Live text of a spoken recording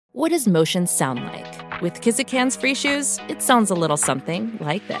What does motion sound like? With Kizikans free shoes, it sounds a little something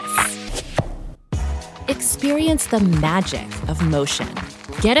like this. Experience the magic of motion.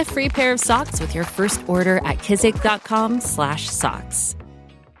 Get a free pair of socks with your first order at kizik.com/socks.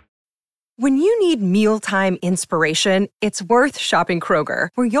 When you need mealtime inspiration, it's worth shopping Kroger,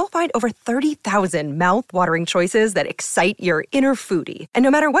 where you'll find over 30,000 mouth-watering choices that excite your inner foodie. And no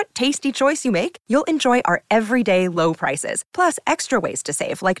matter what tasty choice you make, you'll enjoy our everyday low prices, plus extra ways to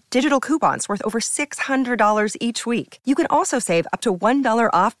save, like digital coupons worth over $600 each week. You can also save up to $1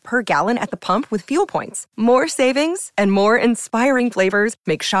 off per gallon at the pump with fuel points. More savings and more inspiring flavors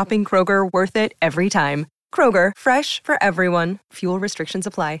make shopping Kroger worth it every time. Kroger, fresh for everyone. Fuel restrictions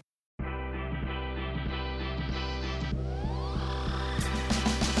apply.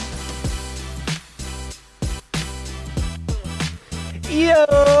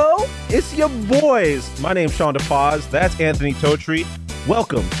 Yo, it's your boys. My name's Sean DePaz. That's Anthony Totri.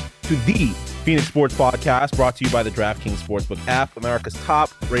 Welcome to the Phoenix Sports Podcast, brought to you by the DraftKings Sportsbook app, America's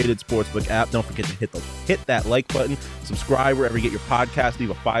top-rated sportsbook app. Don't forget to hit that like button, subscribe wherever you get your podcast, leave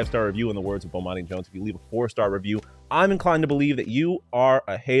a 5-star review. In the words of Bomani Jones, if you leave a 4-star review, I'm inclined to believe that you are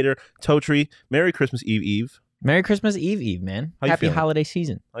a hater. Totri, Merry Christmas Eve. Merry Christmas Eve, man. Happy holiday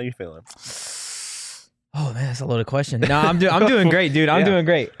season. How you feeling? Oh man, that's a loaded question. No, I'm doing great, dude. I'm doing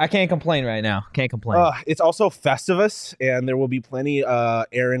great. I can't complain right now. Can't complain. It's also Festivus, and there will be plenty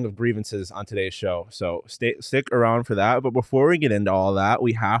airing of grievances on today's show. So stick around for that. But before we get into all that,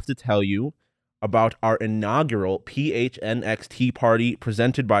 we have to tell you about our inaugural PHNXT party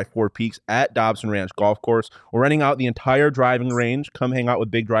presented by Four Peaks at Dobson Ranch Golf Course. We're renting out the entire driving range. Come hang out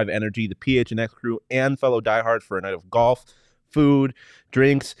with Big Drive Energy, the PHNX crew, and fellow diehards for a night of golf, food,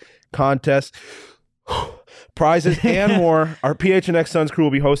 drinks, contests, prizes, and more. Our PHNX Suns crew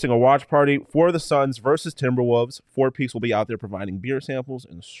will be hosting a watch party for the Suns versus Timberwolves. Four Peaks will be out there providing beer samples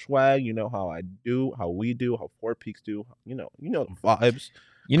and swag. You know how I do, how we do, how Four Peaks do. You know the vibes.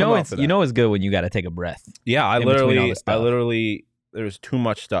 It's good when you got to take a breath. Yeah, I literally, there was too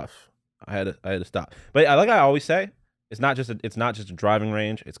much stuff. I had to stop. But like I always say, it's not just a driving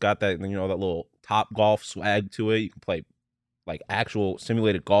range. It's got that that little Top Golf swag to it. You can play like actual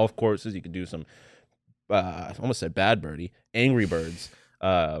simulated golf courses. You can do some. I almost said Bad Birdie, Angry Birds,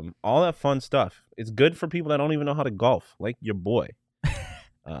 all that fun stuff. It's good for people that don't even know how to golf, like your boy.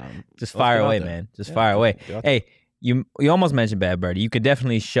 Just fire away, man. Fire away. Hey, you almost mentioned Bad Birdie. You could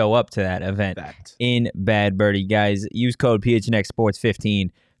definitely show up to that event in Bad Birdie. Guys, use code PHNX Sports 15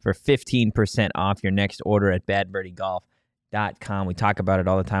 for 15% off your next order at badbirdiegolf.com. We talk about it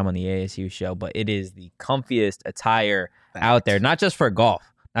all the time on the ASU show, but it is the comfiest attire out there, not just for golf.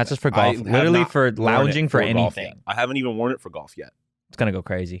 Not just for golf, literally for lounging for anything. I haven't even worn it for golf yet. It's going to go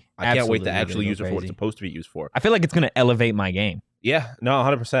crazy. I can't wait to actually use it for what it's supposed to be used for. I feel like it's going to elevate my game. Yeah, no,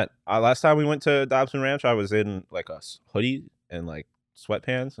 100%. Last time we went to Dobson Ranch, I was in like a hoodie and like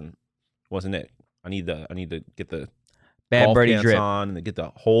sweatpants, and wasn't it. I need to get the Bad Birdie drip on and get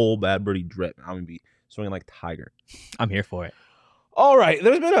the whole Bad Birdie drip. I'm going to be swinging like Tiger. I'm here for it. All right,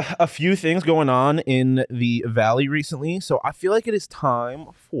 there's been a few things going on in the Valley recently, so I feel like it is time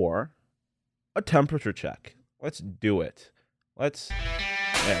for a temperature check. Let's do it. There we go.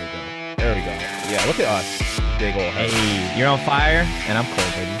 Yeah, look at us. Big ol' head. Hey, you're on fire, and I'm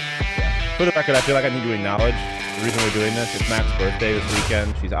cold, baby. Yeah. For the record, I feel like I need to acknowledge the reason we're doing this. It's Mac's birthday this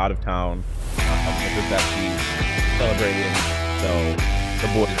weekend. She's out of town. With that, she's celebrating, so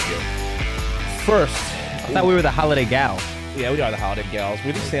the boys are here. First, I thought we were the holiday gals. Yeah, we are the holiday gals.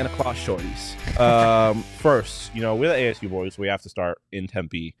 We're the Santa Claus shorties. First, we're the ASU boys, so we have to start in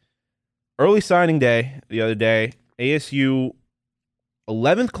Tempe. Early signing day the other day. ASU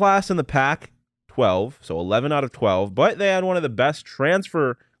 11th class in the Pac 12, so 11 out of 12, but they had one of the best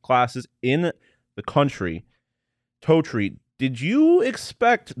transfer classes in the country. Totri, did you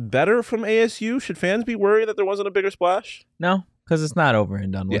expect better from ASU? Should fans be worried that there wasn't a bigger splash? No, because it's not over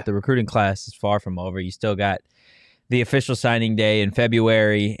and done with. The recruiting class is far from over. You still got the official signing day in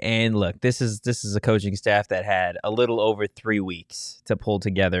February, and look, this is a coaching staff that had a little over 3 weeks to pull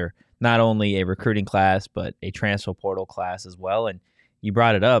together not only a recruiting class but a transfer portal class as well. And you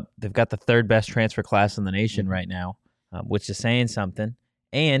brought it up; they've got the third best transfer class in the nation right now, which is saying something.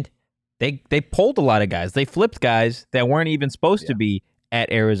 And they pulled a lot of guys. They flipped guys that weren't even supposed to be at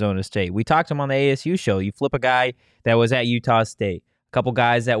Arizona State. We talked to them on the ASU show. You flip a guy that was at Utah State. Couple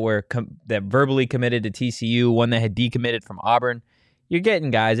guys that were that verbally committed to TCU, one that had decommitted from Auburn. You're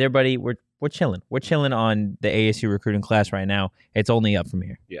getting guys. Everybody, we're chilling. We're chilling on the ASU recruiting class right now. It's only up from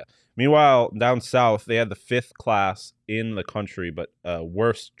here. Yeah. Meanwhile, down south, they had the 5th class in the country, but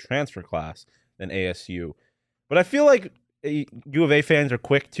worse transfer class than ASU. But I feel like U of A fans are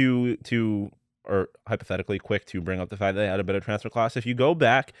quick or hypothetically quick to bring up the fact that they had a better transfer class. If you go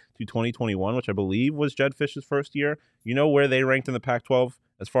back to 2021, which I believe was Jed Fish's first year, you know where they ranked in the Pac-12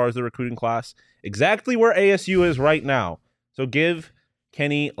 as far as the recruiting class? Exactly where ASU is right now. So give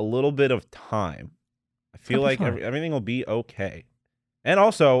Kenny a little bit of time. I feel like everything will be okay. And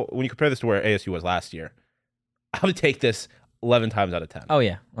also, when you compare this to where ASU was last year, I would take this 11 times out of 10. Oh,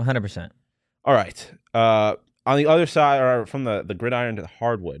 yeah, 100%. All right. On the other side, or from the gridiron to the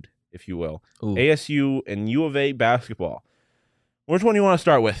hardwood, if you will, ASU and U of A basketball. Which one do you want to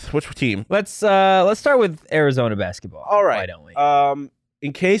start with? Which team? Let's start with Arizona basketball. All right. Why don't we?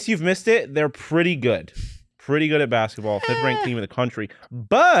 In case you've missed it, they're pretty good. Pretty good at basketball. 5th-ranked team in the country.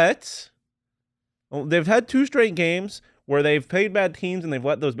 But they've had 2 straight games where they've played bad teams and they've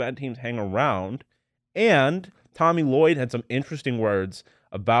let those bad teams hang around. And Tommy Lloyd had some interesting words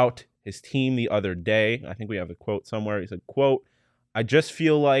about his team the other day. I think we have a quote somewhere. He said, quote, "I just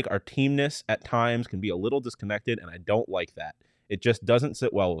feel like our teamness at times can be a little disconnected, and I don't like that. It just doesn't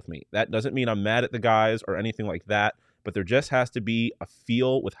sit well with me. That doesn't mean I'm mad at the guys or anything like that, but there just has to be a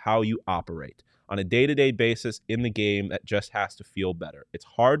feel with how you operate. On a day-to-day basis in the game, that just has to feel better. It's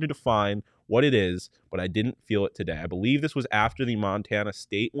hard to define what it is, but I didn't feel it today." I believe this was after the Montana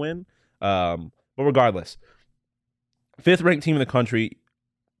State win. But regardless, 5th-ranked team in the country,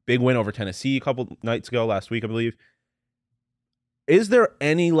 big win over Tennessee a couple nights ago, last week, I believe. Is there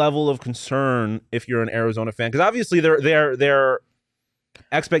any level of concern if you're an Arizona fan? Because obviously their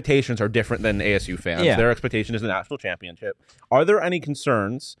expectations are different than ASU fans. Yeah. Their expectation is the national championship. Are there any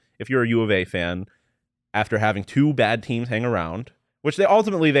concerns if you're a U of A fan after having 2 bad teams hang around? Which they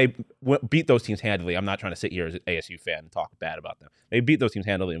beat those teams handily. I'm not trying to sit here as an ASU fan and talk bad about them. They beat those teams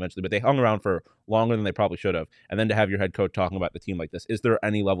handily eventually, but they hung around for longer than they probably should have. And then to have your head coach talking about the team like this, is there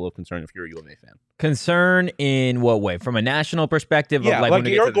any level of concern if you're a U of A fan? Concern in what way? From a national perspective? Yeah, of like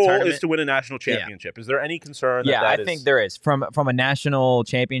your goal is to win a national championship. Yeah. Is there any concern that I think there is. From a national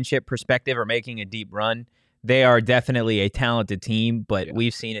championship perspective or making a deep run, they are definitely a talented team, but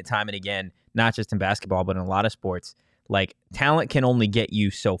we've seen it time and again, not just in basketball, but in a lot of sports. Like, talent can only get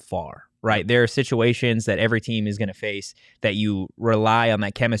you so far, right? There are situations that every team is going to face that you rely on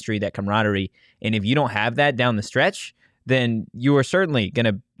that chemistry, that camaraderie. And if you don't have that down the stretch, then you are certainly going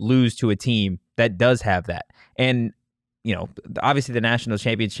to lose to a team that does have that. And, you know, obviously the national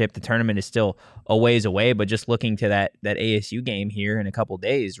championship, the tournament is still a ways away, but just looking to that ASU game here in a couple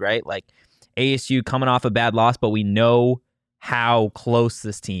days, right? Like, ASU coming off a bad loss, but we know how close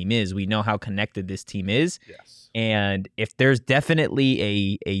this team is. We know how connected this team is. Yes. And if there's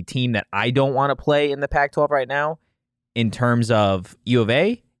definitely a team that I don't want to play in the Pac-12 right now, in terms of U of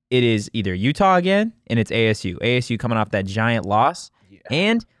A, it is either Utah again, and it's ASU. ASU coming off that giant loss. Yeah.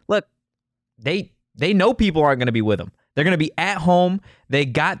 And look, they know people aren't going to be with them. They're going to be at home. They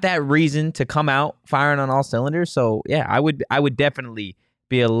got that reason to come out firing on all cylinders. So, yeah, I would definitely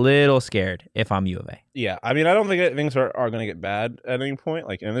be a little scared if I'm U of A. Yeah, I mean, I don't think things are going to get bad at any point.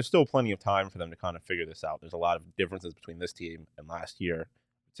 Like, and there's still plenty of time for them to kind of figure this out. There's a lot of differences between this team and last year.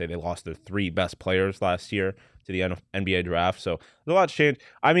 I'd say they lost their 3 best players last year to the NBA draft. So there's a lot changed.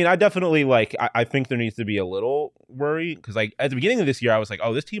 I mean, I definitely I think there needs to be a little worry because like at the beginning of this year, I was like,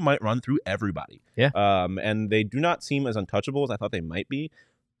 oh, this team might run through everybody. Yeah. And they do not seem as untouchable as I thought they might be.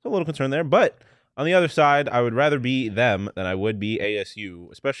 So a little concern there, but on the other side, I would rather be them than I would be ASU,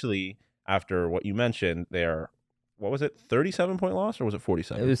 especially after what you mentioned. Their, what was it, 37-point loss, or was it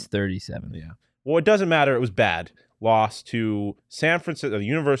 47? It was 37. Yeah. Well, it doesn't matter. It was bad. Loss to San Francisco, the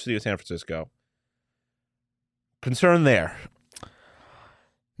University of San Francisco. Concern there?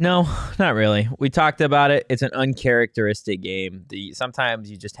 No, not really. We talked about it. It's an uncharacteristic game. Sometimes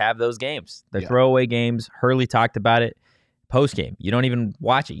you just have those games. They're throwaway games. Hurley talked about it post-game. You don't even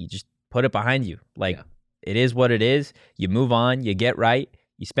watch it. You just put it behind you. It is what it is. You move on. You get right.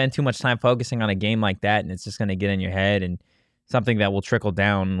 You spend too much time focusing on a game like that, and it's just going to get in your head and something that will trickle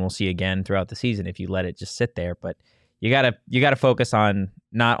down and we'll see again throughout the season if you let it just sit there. But you gotta focus on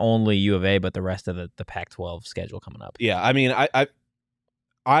not only U of A, but the rest of the Pac-12 schedule coming up. Yeah, I mean,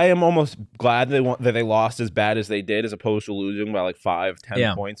 I am almost glad that they lost as bad as they did as opposed to losing by like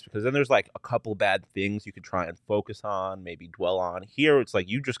 5-10 points, because then there's like a couple bad things you could try and focus on, maybe dwell on. Here, it's like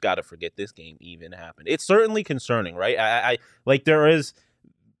you just got to forget this game even happened. It's certainly concerning, right? I like there is,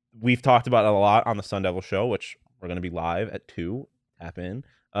 we've talked about it a lot on the Sun Devil show, which we're going to be live at 2, tap in.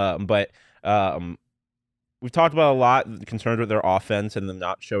 But we've talked about a lot, concerns with their offense and them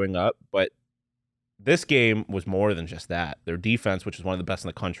not showing up, but this game was more than just that. Their defense, which is one of the best in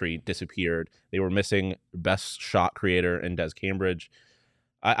the country, disappeared. They were missing their best shot creator in Des Cambridge.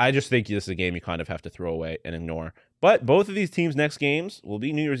 I just think this is a game you kind of have to throw away and ignore. But both of these teams' next games will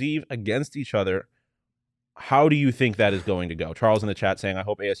be New Year's Eve against each other. How do you think that is going to go? Charles in the chat saying, I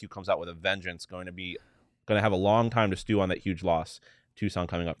hope ASU comes out with a vengeance. Going to have a long time to stew on that huge loss. Tucson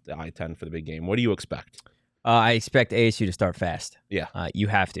coming up to I-10 for the big game. What do you expect? I expect ASU to start fast. Yeah. You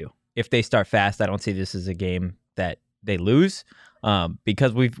have to. If they start fast, I don't see this as a game that they lose,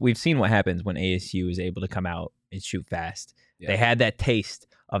 because we've seen what happens when ASU is able to come out and shoot fast. Yeah. They had that taste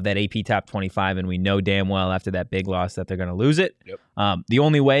of that AP Top 25, and we know damn well after that big loss that they're going to lose it. Yep. The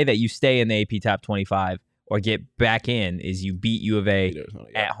only way that you stay in the AP Top 25 or get back in is you beat U of A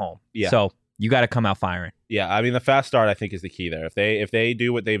at home. Yeah. So you got to come out firing. Yeah, I mean, the fast start, I think, is the key there. If they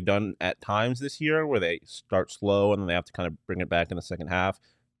do what they've done at times this year, where they start slow and then they have to kind of bring it back in the second half,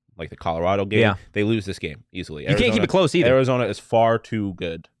 like the Colorado game, they lose this game easily. You can't keep it close either. Arizona is far too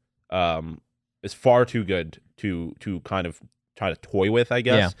good. Is far too good to kind of try to toy with, I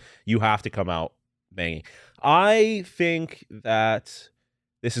guess. Yeah. You have to come out banging. I think that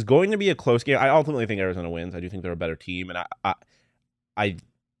this is going to be a close game. I ultimately think Arizona wins. I do think they're a better team, and I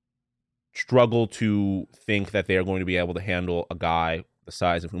struggle to think that they are going to be able to handle a guy the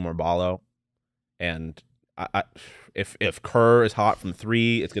size of Umar Ballo. And if Kerr is hot from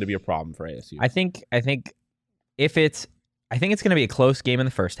three, it's going to be a problem for ASU. I think it's going to be a close game in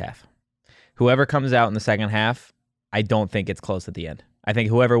the first half. Whoever comes out in the second half, I don't think it's close at the end. I think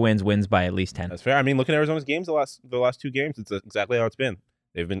whoever wins by at least 10. That's fair. I mean, look at Arizona's games the last two games. It's exactly how it's been.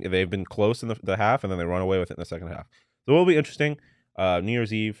 They've been close in the half, and then they run away with it in the second half. So it will be interesting. New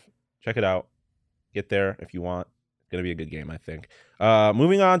Year's Eve, check it out. Get there if you want. It's going to be a good game, I think.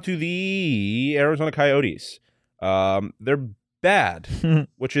 Moving on to the Arizona Coyotes. They're bad,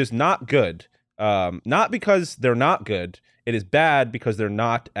 which is not good. Not because they're not good. It is bad because they're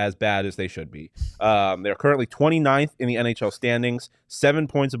not as bad as they should be. They're currently 29th in the NHL standings, 7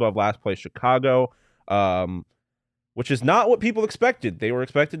 points above last place Chicago, which is not what people expected. They were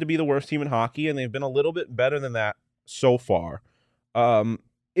expected to be the worst team in hockey, and they've been a little bit better than that so far.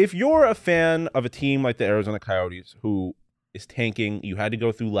 If you're a fan of a team like the Arizona Coyotes who is tanking, you had to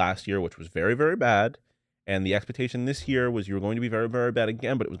go through last year, which was very, very bad. And the expectation this year was you were going to be very, very bad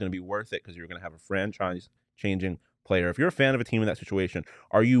again, but it was going to be worth it because you were going to have a franchise-changing player. If you're a fan of a team in that situation,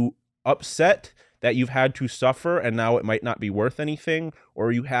 are you upset that you've had to suffer and now it might not be worth anything? Or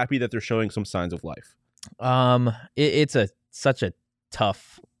are you happy that they're showing some signs of life? It's such a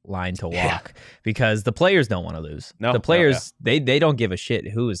tough line to walk because the players don't want to lose. The players, they don't give a shit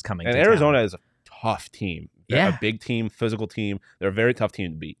who is coming to Arizona town. Is a tough team. They're a big team, physical team. They're a very tough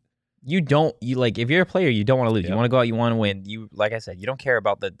team to beat. If you're a player, you don't want to lose. You want to go out, you want to win. Like I said, you don't care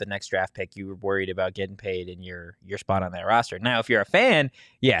about the next draft pick. You were worried about getting paid and your spot on that roster. Now, if you're a fan,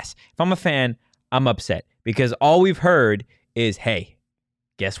 yes. If I'm a fan, I'm upset because all we've heard is, hey,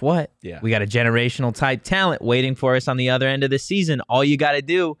 guess what? Yeah. We got a generational type talent waiting for us on the other end of the season. All you got to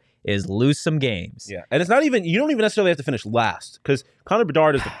do is lose some games. Yeah. And it's not even, you don't even necessarily have to finish last because Connor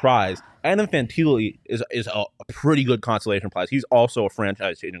Bedard is the prize. Adam Fantilli is a pretty good consolation prize. He's also a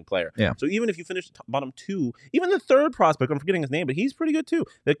franchise-changing player. Yeah. So even if you finish bottom two, even the third prospect, I'm forgetting his name, but he's pretty good too.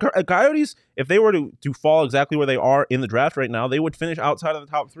 The Coyotes, if they were to fall exactly where they are in the draft right now, they would finish outside of the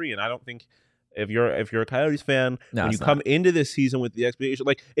top three. And I don't think if you're a Coyotes fan, when you come into this season with the expectation,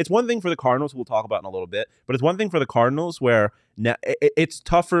 like it's one thing for the Cardinals, we'll talk about in a little bit, but it's one thing for the Cardinals where it's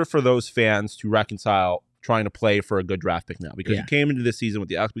tougher for those fans to reconcile trying to play for a good draft pick now because you came into this season with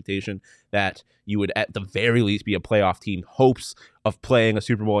the expectation that you would at the very least be a playoff team, hopes of playing a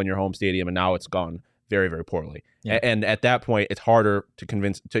Super Bowl in your home stadium, and now it's gone very, very poorly. Yeah. And at that point, it's harder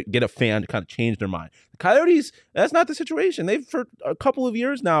to get a fan to kind of change their mind. The Coyotes, that's not the situation. They've, for a couple of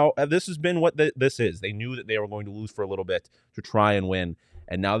years now, this has been what this is. They knew that they were going to lose for a little bit to try and win.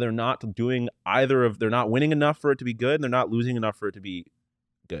 And now they're not doing they're not winning enough for it to be good, and they're not losing enough for it to be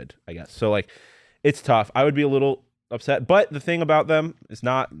good, I guess. So, it's tough. I would be a little upset. But the thing about them is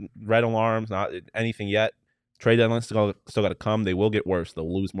not red alarms, not anything yet. Trade deadline's still got to come. They will get worse.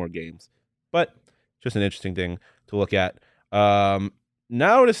 They'll lose more games. But just an interesting thing to look at.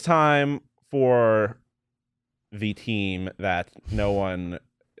 Now it is time for the team that no one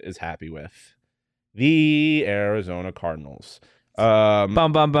is happy with. The Arizona Cardinals. Bum,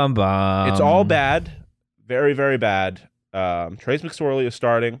 bum, bum, bum. It's all bad. Very, very bad. Trace McSorley is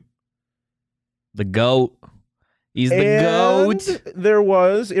starting. The GOAT. He's the GOAT. There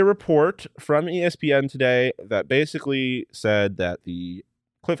was a report from ESPN today that basically said that the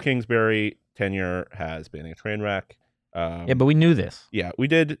Cliff Kingsbury tenure has been a train wreck. But we knew this. Yeah, we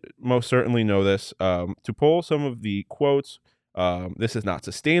did most certainly know this. To pull some of the quotes, this is not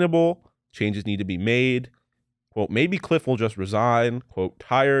sustainable. Changes need to be made. Quote, maybe Cliff will just resign. Quote,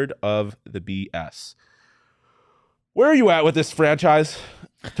 tired of the BS. Where are you at with this franchise?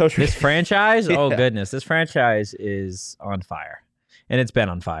 This franchise? Yeah. Oh, goodness. This franchise is on fire. And it's been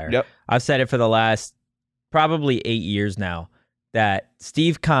on fire. Yep. I've said it for the last probably 8 years now that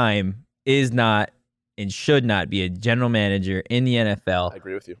Steve Keim is not and should not be a general manager in the NFL. I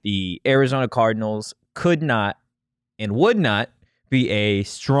agree with you. The Arizona Cardinals could not and would not be a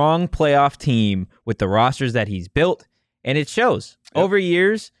strong playoff team with the rosters that he's built. And it shows. Yep. Over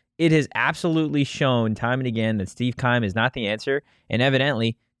years, it has absolutely shown time and again that Steve Keim is not the answer. And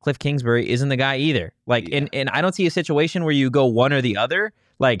evidently, Cliff Kingsbury isn't the guy either. Like, and I don't see a situation where you go one or the other.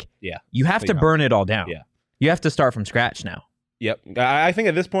 Like, you have to burn it all down. Yeah. You have to start from scratch now. Yep. I think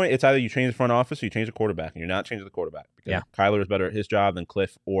at this point, it's either you change the front office or you change the quarterback, and you're not changing the quarterback because Kyler is better at his job than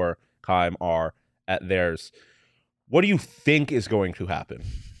Cliff or Keim are at theirs. What do you think is going to happen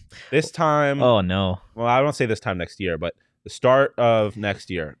this time? Oh, no. Well, I won't say this time next year, but the start of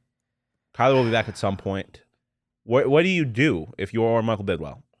next year, Kyler will be back at some point. What do you do if you're Michael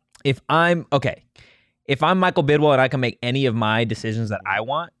Bidwell? If I'm Michael Bidwell and I can make any of my decisions that I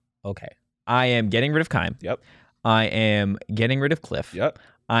want, okay. I am getting rid of Keim. Yep. I am getting rid of Cliff. Yep.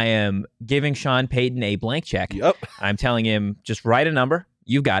 I am giving Sean Payton a blank check. Yep. I'm telling him, just write a number.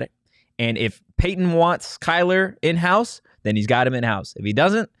 You've got it. And if Payton wants Kyler in-house, then he's got him in-house. If he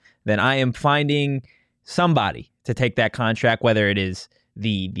doesn't, then I am finding somebody to take that contract, whether it is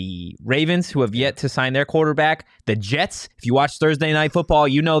the Ravens, who have yet to sign their quarterback, the Jets. If you watch Thursday Night Football,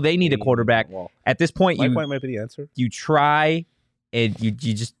 you know they need a quarterback. Well, at this point, might be the answer. You try and you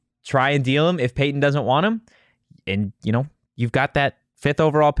just try and deal him if Peyton doesn't want him. And, you've got that 5th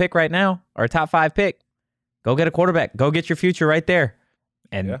overall pick right now, or top 5 pick. Go get a quarterback. Go get your future right there.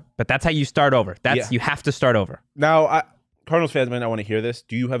 But that's how you start over. You have to start over. Now, Cardinals fans might not want to hear this.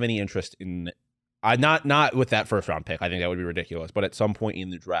 Do you have any interest in not with that first round pick? I think that would be ridiculous. But at some point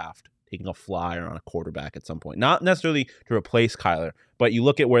in the draft, taking a flyer on a quarterback at some point, not necessarily to replace Kyler, but you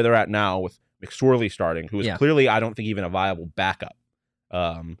look at where they're at now with McSorley starting, who is clearly, I don't think, even a viable backup.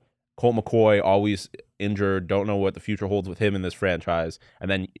 Colt McCoy always injured. Don't know what the future holds with him in this franchise.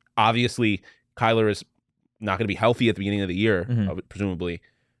 And then obviously Kyler is not going to be healthy at the beginning of the year, presumably.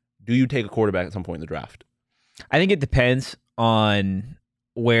 Do you take a quarterback at some point in the draft? I think it depends on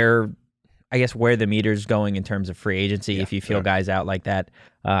where the meter's going in terms of free agency. If you feel guys out like that,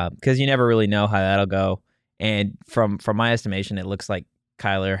 because you never really know how that'll go. And from my estimation, it looks like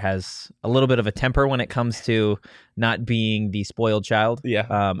Kyler has a little bit of a temper when it comes to not being the spoiled child.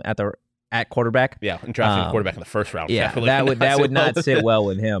 At quarterback. Yeah, and drafting a quarterback in the first round. Yeah, that would not sit well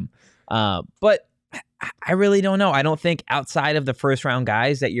with him. But I really don't know. I don't think outside of the first round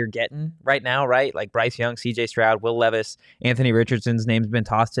guys that you're getting right now, right? Like Bryce Young, CJ Stroud, Will Levis, Anthony Richardson's name's been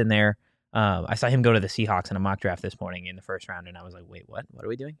tossed in there. I saw him go to the Seahawks in a mock draft this morning in the first round, and I was like, wait, what? What are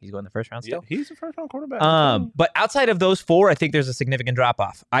we doing? He's going the first round still? Yeah, he's a first round quarterback. But outside of those 4, I think there's a significant drop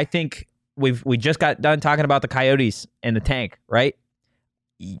off. I think we just got done talking about the Coyotes and the tank, right?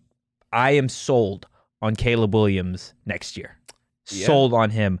 I am sold on Caleb Williams next year. Sold on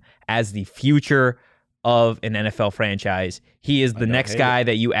him as the future of an NFL franchise. He is the next guy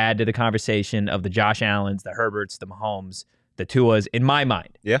that you add to the conversation of the Josh Allens, the Herberts, the Mahomes, the Tuas, in my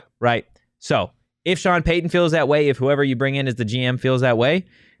mind. Yeah. Right? So if Sean Payton feels that way, if whoever you bring in as the GM feels that way,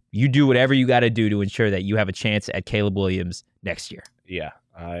 you do whatever you got to do to ensure that you have a chance at Caleb Williams next year. Yeah,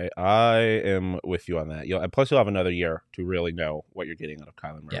 I am with you on that. Plus, you'll have another year to really know what you're getting out of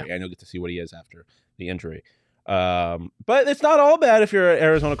Kyler Murray, and you'll get to see what he is after the injury. But it's not all bad if you're an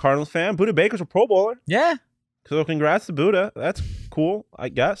Arizona Cardinals fan. Budda Baker's a Pro Bowler. Yeah. So congrats to Budda. That's cool, I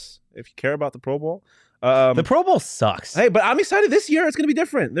guess, if you care about the Pro Bowl. The Pro Bowl sucks. Hey, but I'm excited this year. It's going to be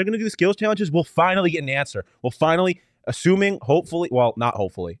different. They're going to do the skills challenges. We'll finally get an answer. We'll finally, hopefully, well, not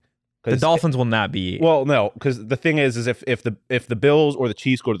hopefully. The Dolphins will not be. Well, no, because the thing is if the Bills or the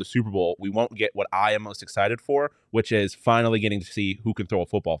Chiefs go to the Super Bowl, we won't get what I am most excited for, which is finally getting to see who can throw a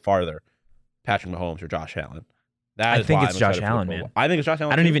football farther, Patrick Mahomes or Josh Allen. I think it's Josh Allen, man. I think it's Josh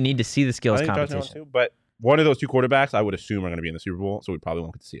Allen. I don't even need to see the skills competition. But one of those 2 quarterbacks, I would assume, are going to be in the Super Bowl, so we probably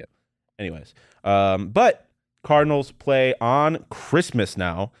won't get to see it. Anyways, but Cardinals play on Christmas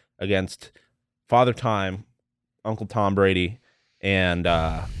now against Father Time, Uncle Tom Brady, and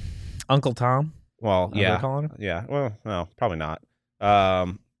Uncle Tom? Well, yeah. Calling him? Yeah. Well, no, probably not.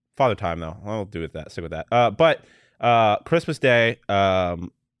 Father Time, though. I'll do with that. Stick with that. But Christmas Day,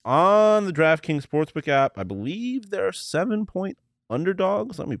 on the DraftKings Sportsbook app, I believe there are 7-point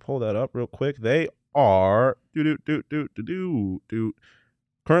underdogs. Let me pull that up real quick. They are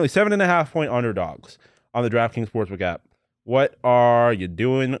currently 7.5-point underdogs on the DraftKings Sportsbook app. What are you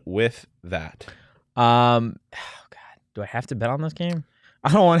doing with that? Oh God, do I have to bet on this game?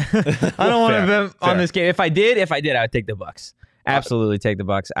 I don't want. I don't want to bet on fair. this game. If I did, I would take the Bucks. Absolutely take the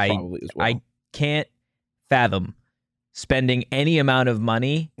Bucks. Probably as well. I can't fathom spending any amount of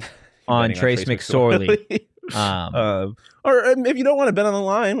money on Trace McSorley. Or if you don't want to bet on the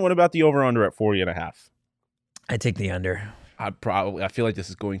line, what about the over/under at 40.5? I take the under. I feel like this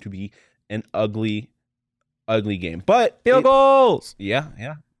is going to be an ugly game. But Field goals. Yeah.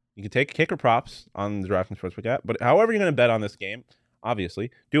 You can take kicker props on the DraftKings Sportsbook app. But however you're going to bet on this game,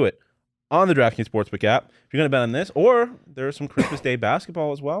 obviously, do it on the DraftKings Sportsbook app. If you're going to bet on this, or there's some Christmas Day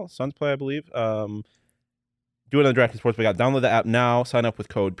basketball as well. Suns play, I believe. Do it on the DraftKings Sportsbook app. Download the app now. Sign up with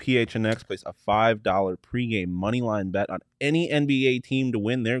code PHNX. Place a $5 pregame moneyline bet on any NBA team to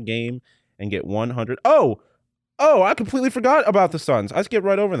win their game and get $100. Oh, I completely forgot about the Suns. I skipped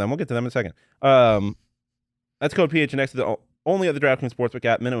right over them. We'll get to them in a second. That's code PHNX. Only at the DraftKings Sportsbook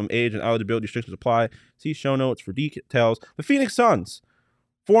app. Minimum age and eligibility restrictions apply. See show notes for details. The Phoenix Suns,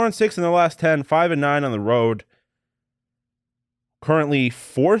 4-6 in the last 10, 5-9 on the road. Currently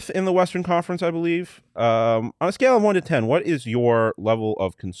 4th in the Western Conference, I believe. On a scale of 1 to 10, what is your level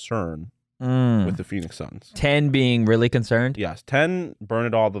of concern with the Phoenix Suns? 10 being really concerned? Yes, 10, burn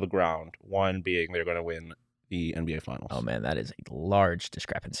it all to the ground. 1 being they're going to win the NBA Finals. Oh, man, that is a large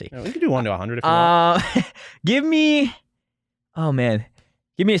discrepancy. Yeah, we can do 1 to 100 if you want. Give me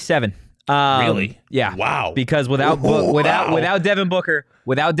a 7. Really? Yeah. Wow. Because without Devin Booker,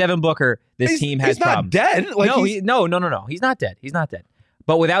 this team has problems. He's not dead. Like no. He's not dead. He's not dead.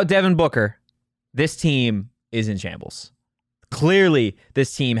 But without Devin Booker, this team is in shambles. Clearly,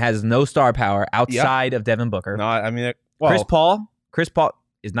 this team has no star power outside of Devin Booker. No, I mean, Chris Paul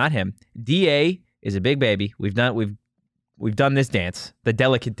is not him. DA is a big baby. We've done this dance, the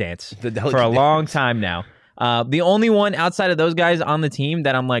delicate dance, for a long time now. The only one outside of those guys on the team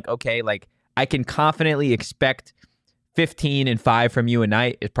that I'm like, okay, like I can confidently expect 15 and 5 from you a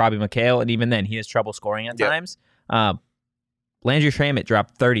night is probably McHale, and even then he has trouble scoring at times. Landry Shamet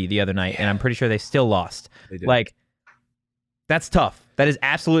dropped 30 the other night, and I'm pretty sure they still lost. Like, that's tough. That is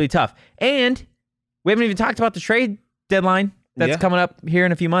absolutely tough. And we haven't even talked about the trade deadline that's coming up here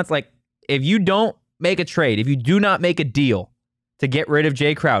in a few months. Like, if you don't make a trade, if you do not make a deal to get rid of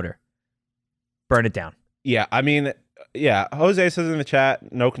Jay Crowder, burn it down. Yeah, I mean, Jose says in the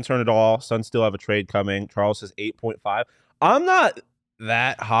chat, no concern at all. Suns still have a trade coming. Charles says 8.5. I'm not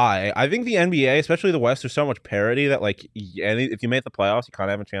that high. I think the NBA, especially the West, there's so much parity that, like, if you make the playoffs, you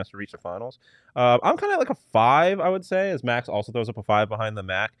kind of have a chance to reach the finals. I'm kind of like a 5, I would say, as Max also throws up a 5 behind the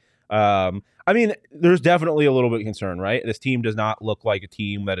Mac. I mean, there's definitely a little bit of concern, right? This team does not look like a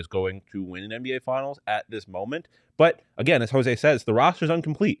team that is going to win an NBA Finals at this moment. But again, as Jose says, the roster's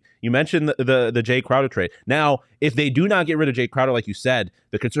incomplete. You mentioned the Jay Crowder trade. Now, if they do not get rid of Jay Crowder, like you said,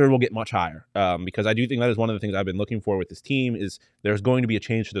 the concern will get much higher. Because I do think that is one of the things I've been looking for with this team is there's going to be a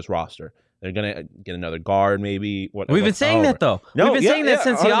change to this roster. They're going to get another guard, maybe. We've been saying that, though. We've been saying that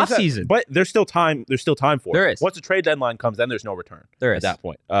since 100%. The offseason. But there's still time. There's still time for it. There is. Once the trade deadline comes, then there's no return. There is. At that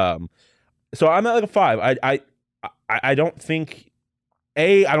point. So I'm at like a 5. I don't think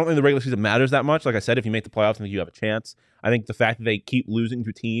I don't think the regular season matters that much. Like I said, if you make the playoffs, I think you have a chance. I think the fact that they keep losing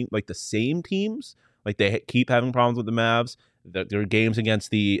to the same teams, like they keep having problems with the Mavs. Their games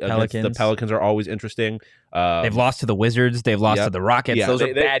against the Pelicans are always interesting. They've lost to the Wizards. They've lost to the Rockets. Yeah, those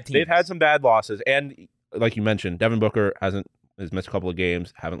are bad teams. They've had some bad losses, and like you mentioned, Devin Booker has missed a couple of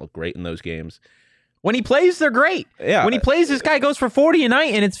games. Haven't looked great in those games. When he plays, they're great. Yeah. When he plays, this guy goes for 40 a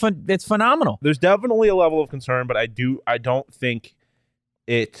night, and it's phenomenal. There's definitely a level of concern, but I don't think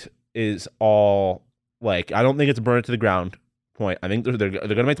it is all like, I don't think it's a burn it to the ground point. I think they're going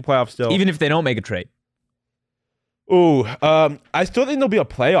to make the playoffs still, even if they don't make a trade. Ooh, I still think they'll be a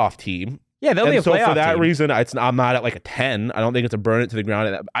playoff team. Yeah, they'll be a playoff team. So for that reason, I'm not at like a 10. I don't think it's a burn it to the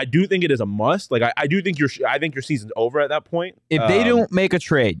ground. I do think it is a must. Like I do think your season's over at that point. If they don't make a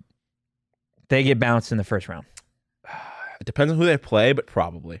trade, they get bounced in the first round. It depends on who they play, but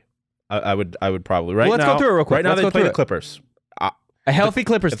probably. I would probably right now. Let's go through it real quick. Right now they play the Clippers. A healthy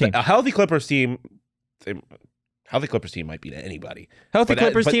Clippers team. A healthy Clippers team. Healthy Clippers team might beat anybody. Healthy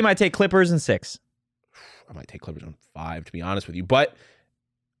Clippers team, I take Clippers in 6. I might take Clippers on 5, to be honest with you. But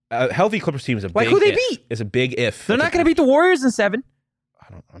a healthy Clippers team is a big who they if. beat? It's a big if. They're not going to beat the Warriors in 7.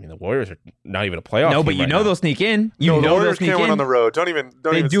 I mean, the Warriors are not even a playoff. No, but you know they'll sneak in. The Warriors can't win on the road. Don't even.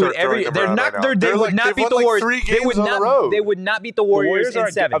 They do it every. They're not. They would not beat the Warriors. 3 games on the road. They would not beat the Warriors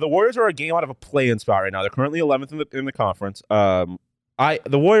in 7. The Warriors are a game out of a play-in spot right now. They're currently 11th in the conference.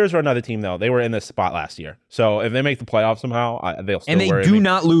 The Warriors are another team though. They were in this spot last year. So if they make the playoffs somehow, they'll still. And they do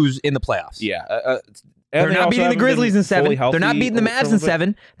not lose in the playoffs. Yeah. They're not beating the Grizzlies in 7. They're not beating the Mavs in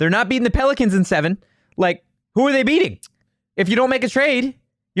 7. They're not beating the Pelicans in 7. Like, who are they beating? If you don't make a trade,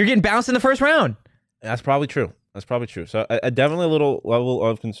 you're getting bounced in the first round. That's probably true. So definitely a little level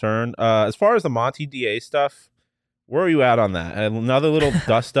of concern. As far as the Monty DA stuff, where are you at on that? Another little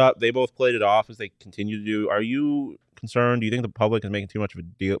dust up. They both played it off as they continue to do. Are you concerned? Do you think the public is making too much of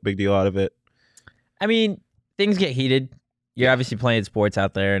a big deal out of it? I mean, things get heated. You're obviously playing sports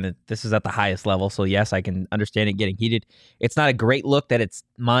out there, and this is at the highest level. So, yes, I can understand it getting heated. It's not a great look that it's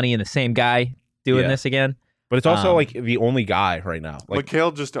Monty and the same guy doing this again. But it's also like the only guy right now. Like,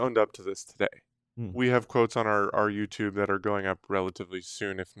 Mikhail just owned up to this today. We have quotes on our YouTube that are going up relatively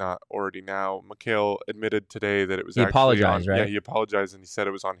soon, if not already now. Mikhail admitted today that it was he apologized, right? Yeah, he apologized, and he said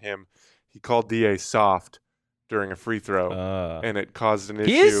it was on him. He called DA soft during a free throw, and it caused an issue.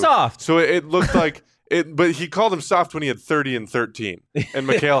 He is soft. So it looked like it, but he called him soft when he had 30 and 13, and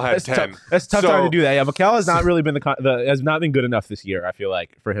Mikhail had 10. That's tough time to do that. Yeah, Mikhail has not really been has not been good enough this year. I feel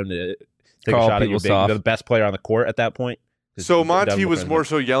like for him to take a shot at the best player on the court at that point. So Monty was more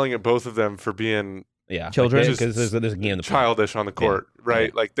so yelling at both of them for being children, because there's a game to childish on the court,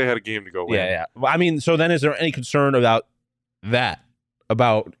 right? Yeah. Like they had a game to go win. Yeah. Well, I mean, so then is there any concern about that?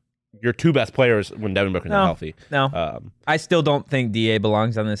 About your two best players when Devin Booker's not healthy? No. I still don't think DA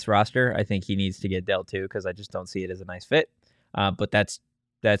belongs on this roster. I think he needs to get dealt too because I just don't see it as a nice fit. But that's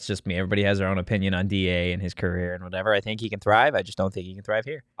just me. Everybody has their own opinion on DA and his career and whatever. I think he can thrive. I just don't think he can thrive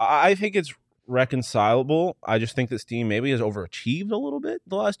here. I think it's reconcilable. I just think this team maybe has overachieved a little bit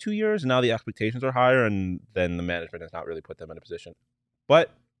the last 2 years, and now the expectations are higher, and then the management has not really put them in a position.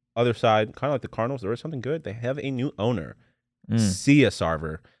 But other side, kind of like the Cardinals, there is something good. They have a new owner. See ya,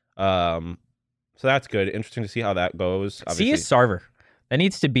 Sarver. So that's good. Interesting to see how that goes. See ya, Sarver. That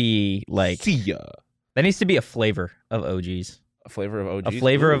needs to be like see ya. That needs to be a flavor of OGs. A flavor of OGs. A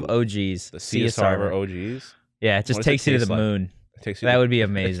flavor of OGs. The See ya, Sarver OGs. Yeah, it just takes you to the moon. That would be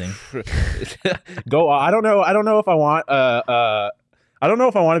amazing. Go. I don't know if I want. I don't know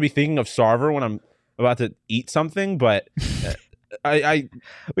if I want to be thinking of Sarver when I'm about to eat something, but we don't got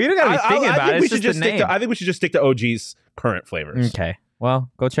to be thinking about it. I think we should just stick to OG's current flavors. Okay.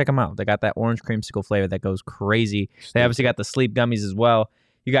 Well, go check them out. They got that orange creamsicle flavor that goes crazy. They obviously got the sleep gummies as well.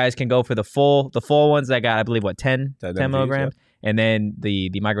 You guys can go for the full ones that got, I believe, 10 milligrams, and then the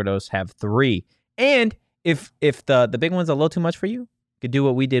microdose have 3. And if the big one's a little too much for you, you could do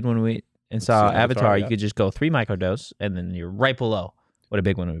what we did when we saw Avatar. You could just go 3 microdose, and then you're right below what a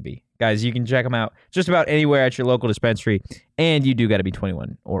big one would be. Guys, you can check them out just about anywhere at your local dispensary, and you do got to be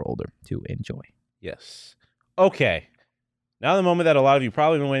 21 or older to enjoy. Yes. Okay. Now the moment that a lot of you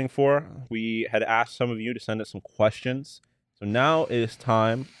probably been waiting for. We had asked some of you to send us some questions. So now it is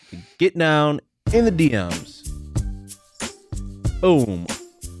time to get down in the DMs. Boom.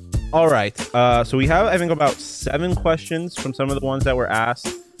 All right. So we have, I think, about 7 questions from some of the ones that were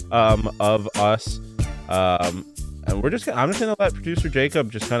asked of us. And I'm just gonna let producer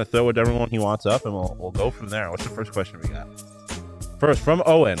Jacob just kind of throw whatever one he wants up, and we'll go from there. What's the first question we got? First, from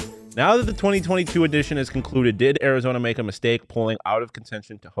Owen. Now that the 2022 edition is concluded, did Arizona make a mistake pulling out of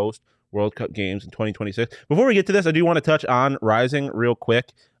contention to host World Cup games in 2026? Before we get to this, I do want to touch on Rising real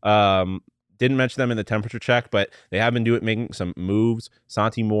quick. Didn't mention them in the temperature check, but they have been making some moves.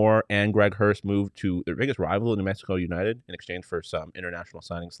 Santi Moore and Greg Hurst moved to their biggest rival, New Mexico United, in exchange for some international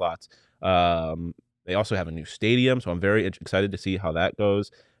signing slots. They also have a new stadium, so I'm very excited to see how that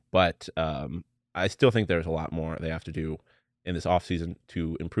goes. But I still think there's a lot more they have to do in this offseason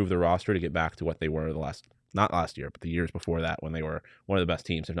to improve their roster to get back to what they were not last year, but the years before that, when they were one of the best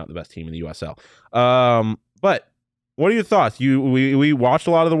teams, if not the best team in the USL. But what are your thoughts? We watched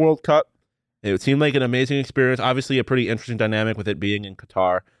a lot of the World Cup. It seemed like an amazing experience. Obviously, a pretty interesting dynamic with it being in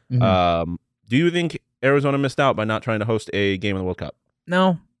Qatar. Mm-hmm. Do you think Arizona missed out by not trying to host a game in the World Cup?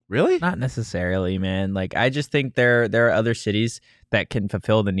 No. Really? Not necessarily, man. Like, I just think there are other cities that can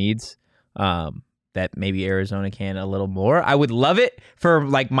fulfill the needs that maybe Arizona can a little more. I would love it for,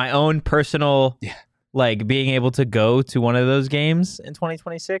 like, my own personal, like, being able to go to one of those games in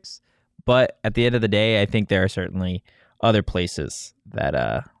 2026. But at the end of the day, I think there are certainly other places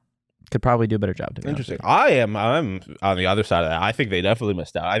that could probably do a better job. Interesting. I'm on the other side of that. I think they definitely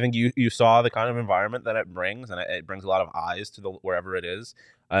missed out. I think you saw the kind of environment that it brings, and it brings a lot of eyes to wherever it is.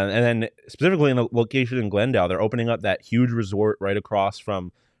 And then specifically in the location in Glendale, they're opening up that huge resort right across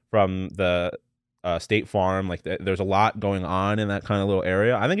from the State Farm. Like there's a lot going on in that kind of little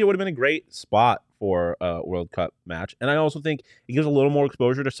area. I think it would have been a great spot for a World Cup match. And I also think it gives a little more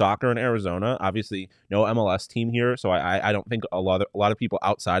exposure to soccer in Arizona. Obviously, no MLS team here, so I don't think a lot of people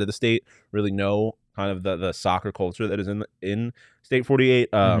outside of the state really know kind of the soccer culture that is in State 48.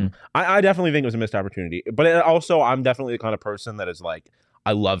 I definitely think it was a missed opportunity. But also, I'm definitely the kind of person that is like,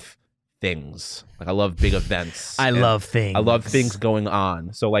 I love things. Like I love big events. I love things. I love things going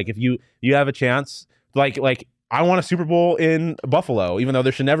on. So like if you have a chance, like I want a Super Bowl in Buffalo, even though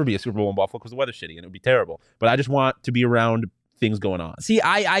there should never be a Super Bowl in Buffalo because the weather's shitty and it would be terrible. But I just want to be around things going on. See,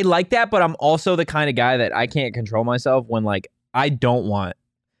 I like that, but I'm also the kind of guy that I can't control myself when like I don't want,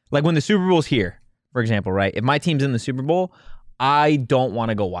 like when the Super Bowl's here, for example, right? If my team's in the Super Bowl, I don't want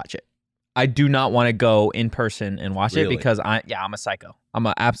to go watch it. I do not want to go in person and watch it because I'm a psycho. I'm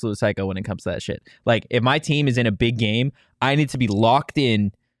an absolute psycho when it comes to that shit. Like if my team is in a big game, I need to be locked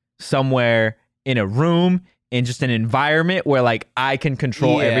in somewhere in a room in just an environment where like I can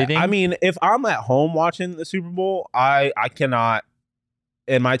control everything. I mean, if I'm at home watching the Super Bowl, I cannot,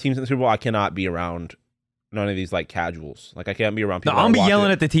 and my team's in the Super Bowl, I cannot be around none of these like casuals. Like I can't be around people. No, I'm be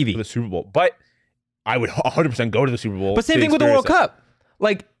yelling at the TV for the Super Bowl, but I would 100% go to the Super Bowl. But same thing with the World Cup.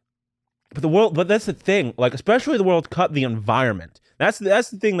 Like, but that's the thing. Like, especially the World Cup, the environment. That's the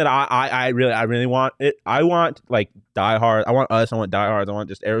thing that I really want. I want like diehards. I want diehards. I want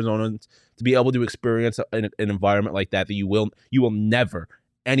just Arizonans to be able to experience an environment like that you will never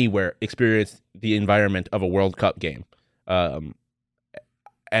anywhere experience the environment of a World Cup game. And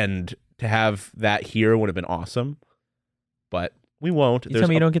to have that here would have been awesome, but we won't. You tell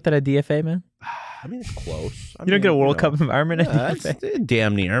me you don't get that at DFA, man? I mean, it's close. You don't get a World Cup environment at DFA? It's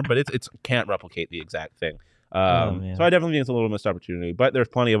damn near, but it's can't replicate the exact thing. So I definitely think it's a little missed opportunity, but there's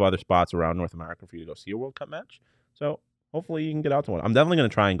plenty of other spots around North America for you to go see a World Cup match. So hopefully you can get out to one. I'm definitely going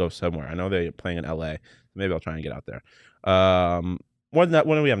to try and go somewhere. I know they're playing in LA. So maybe I'll try and get out there. What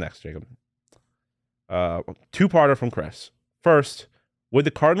do we have next, Jacob? Two-parter from Chris. First, would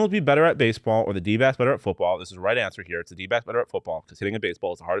the Cardinals be better at baseball or the D-backs better at football? This is the right answer here. It's the D-backs better at football because hitting a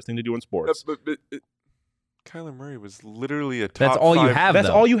baseball is the hardest thing to do in sports. But Kyler Murray was literally a top That's all 5. you have, That's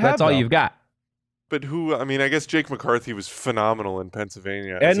though. all you have, That's all you've got. But who? I mean, I guess Jake McCarthy was phenomenal in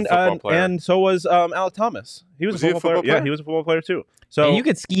Pennsylvania as a football player. And so was Alec Thomas. He was a football player. Yeah, he was a football player too. So and you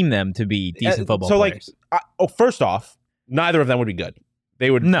could scheme them to be decent football players. First off, neither of them would be good.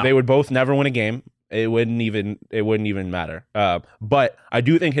 They would both never win a game. It wouldn't even matter. But I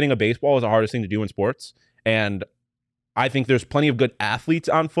do think hitting a baseball is the hardest thing to do in sports, and I think there's plenty of good athletes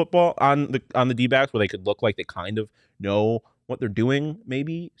on football on the D-backs where they could look like they kind of know what they're doing,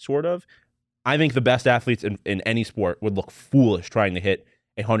 maybe sort of. I think the best athletes in any sport would look foolish trying to hit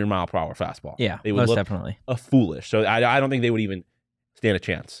a 100-mile-per-hour fastball. Yeah, they would most look definitely foolish. So I don't think they would even stand a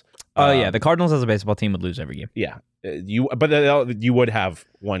chance. Oh yeah, the Cardinals as a baseball team would lose every game. Yeah, you would have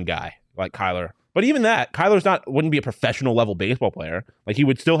one guy like Kyler. But even that, wouldn't be a professional level baseball player. Like he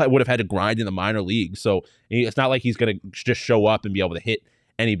would have had to grind in the minor leagues. So it's not like he's going to just show up and be able to hit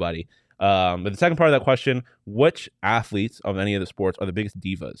anybody. But the second part of that question, which athletes of any of the sports are the biggest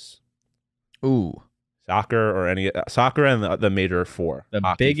divas? Ooh, soccer and the major four. The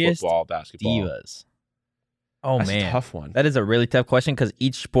hockey, biggest football, basketball. Divas. Oh, That's man. a tough one. That is a really tough question because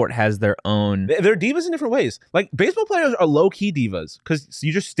each sport has their own. They're divas in different ways. Like baseball players are low-key divas because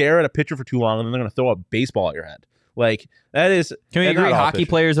you just stare at a pitcher for too long and then they're going to throw a baseball at your head. Like that is. Can we agree hockey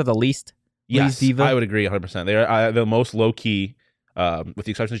players are the least diva? I would agree 100%. They are the most low-key, with the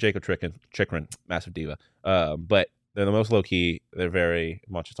exception of Jacob Chikrin, massive diva. But they're the most low-key. They're very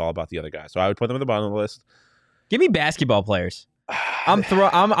much, it's all about the other guy. So I would put them at the bottom of the list. Give me basketball players.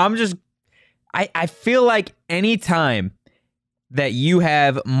 I feel like any time that you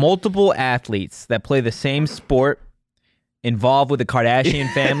have multiple athletes that play the same sport involved with the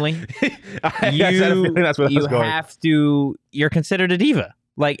Kardashian family, you're considered a diva.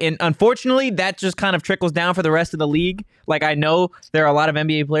 Like, and unfortunately, that just kind of trickles down for the rest of the league. Like, I know there are a lot of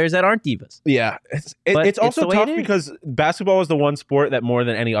NBA players that aren't divas. Yeah. It's also tough because basketball is the one sport that more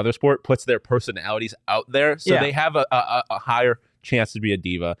than any other sport puts their personalities out there. So they have a higher chance to be a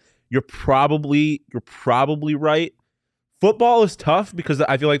diva. You're probably right. Football is tough because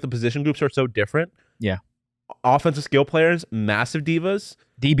I feel like the position groups are so different. Yeah. Offensive skill players, massive divas.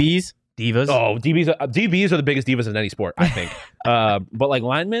 DBs, divas. Oh, DBs are the biggest divas in any sport, I think. But like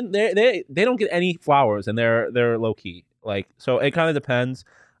linemen, they don't get any flowers and they're low key. Like, so it kind of depends.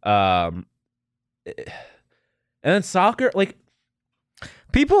 And then soccer, like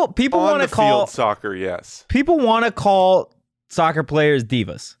people want to call soccer. Yes, people want to call soccer players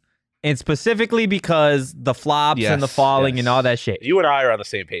divas. And specifically because the flops and the falling and all that shit. You and I are on the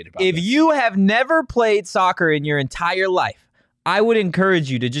same page about this. If you have never played soccer in your entire life, I would encourage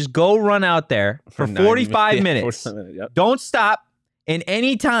you to just go run out there for 45 minutes. 45 minutes, yep. Don't stop. And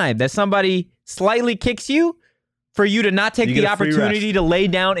any time that somebody slightly kicks you, for you to not take the opportunity to lay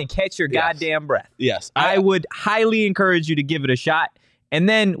down and catch your goddamn breath. Yes. I would highly encourage you to give it a shot. And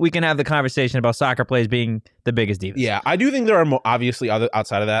then we can have the conversation about soccer players being the biggest divas. Yeah, I do think there are obviously other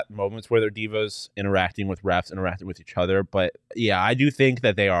outside of that moments where they're divas interacting with refs, interacting with each other. But yeah, I do think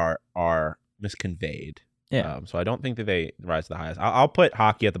that they are misconveyed. Yeah. So I don't think that they rise to the highest. I'll put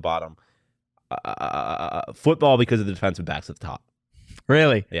hockey at the bottom. Football because of the defensive backs at the top.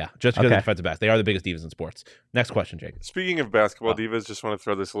 Really? Yeah, just because of the defensive backs. They are the biggest divas in sports. Next question, Jake. Speaking of basketball divas, just want to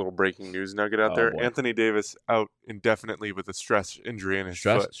throw this little breaking news nugget out there. Boy. Anthony Davis out indefinitely with a stress injury in his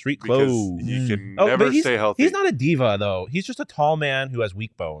foot. Street because clothes. He can never stay healthy. He's not a diva, though. He's just a tall man who has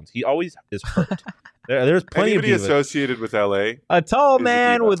weak bones. He always is hurt. There's plenty Anybody of divas. associated with LA. A tall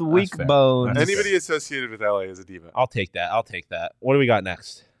man with weak fair. bones. Anybody associated with LA is a diva. I'll take that. What do we got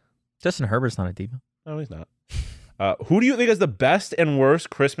next? Justin Herbert's not a diva. No, he's not. Who do you think is the best and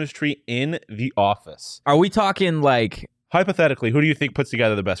worst Christmas tree in The Office? Are we talking like Hypothetically, who do you think puts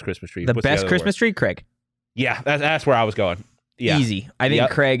together the best Christmas tree? the best Christmas tree? Craig. Yeah, that's where I was going. Yeah. Easy. I think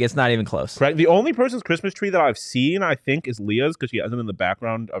Craig, it's not even close. Craig, the only person's Christmas tree that I've seen, I think, is Leah's because she has it in the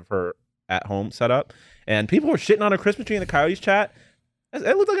background of her at-home setup. And people were shitting on her Christmas tree in the Coyotes chat.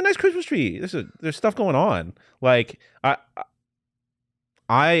 It looked like a nice Christmas tree. There's stuff going on. Like, I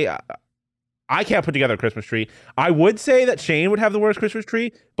can't put together a Christmas tree. I would say that Shane would have the worst Christmas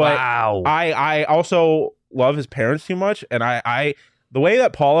tree, but wow. I also love his parents too much, and I the way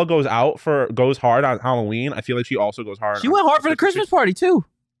that Paula goes hard on Halloween, I feel like she also goes hard. She went hard for the Christmas party too.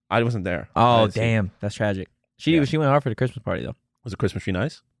 I wasn't there. Oh damn, that's tragic. She went hard for the Christmas party though. Was the Christmas tree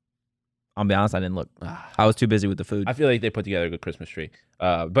nice? I'll be honest, I didn't look. I was too busy with the food. I feel like they put together a good Christmas tree.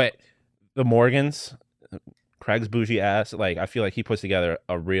 But the Morgans, Craig's bougie ass, like I feel like he puts together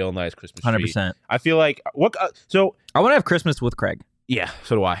a real nice Christmas tree. 100%. I feel like so I want to have Christmas with Craig. Yeah,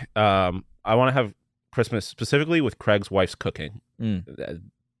 so do I. I want to have Christmas specifically with Craig's wife's cooking.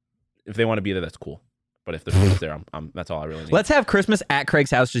 If they want to be there, that's cool. But if the food's there, that's all I really need. Let's have Christmas at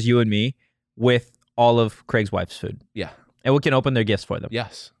Craig's house, just you and me, with all of Craig's wife's food. Yeah, and we can open their gifts for them.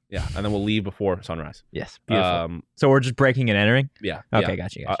 Yes. Yeah, and then we'll leave before sunrise. Yes, beautiful. So we're just breaking and entering? Yeah. Okay,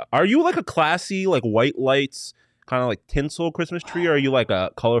 gotcha. Are you like a classy, like white lights, kind of like tinsel Christmas tree, or are you like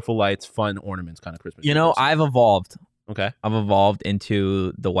a colorful lights, fun ornaments kind of Christmas tree? You know, I've evolved. Okay. I've evolved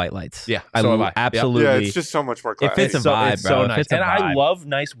into the white lights. Yeah, so have I. Absolutely. Yeah, it's just so much more classy. It fits a vibe, it's bro. So nice. And I love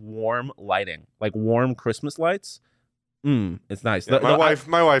nice, warm lighting, like warm Christmas lights. It's nice. Yeah,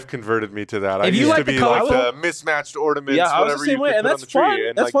 my wife converted me to that. I used to be like the mismatched ornaments, whatever you could put on the tree.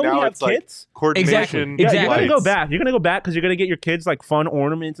 And that's like fun now when you have it's like kids. Coordination. Exactly. You're gonna go back. You're gonna go back because you're gonna get your kids like fun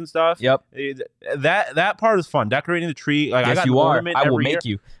ornaments and stuff. Yep. That part is fun. Decorating the tree. Like yes, I got you an are. ornament I will every make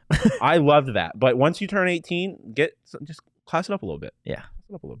year. you. I loved that. But once you turn 18, just class it up a little bit. Yeah. Class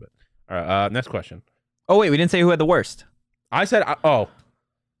it up a little bit. All right. Next question. Oh wait, we didn't say who had the worst. I said oh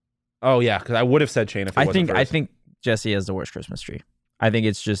yeah, because I would have said Shane if it wasn't first. I think Jesse has the worst Christmas tree. I think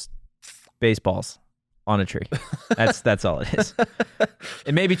it's just baseballs on a tree. That's all it is.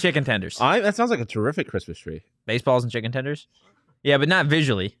 It may be chicken tenders. That sounds like a terrific Christmas tree. Baseballs and chicken tenders? Yeah, but not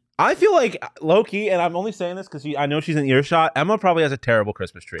visually. I feel like low-key, and I'm only saying this because I know she's in earshot, Emma probably has a terrible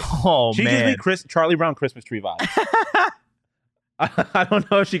Christmas tree. Oh, she man. She gives me Charlie Brown Christmas tree vibes. I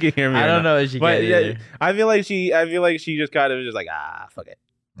don't know if she can hear me. I don't know if she can either. I feel like she just kind of just like, fuck it.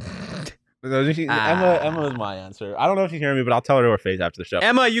 Emma is my answer. I don't know if she's hearing me, but I'll tell her to her face after the show.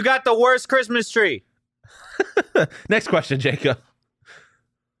 Emma, you got the worst Christmas tree. Next question, Jacob.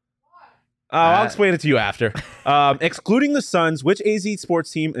 I'll explain it to you after. Excluding the Suns, which AZ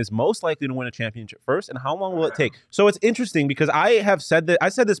sports team is most likely to win a championship first, and how long will it take? So it's interesting because I said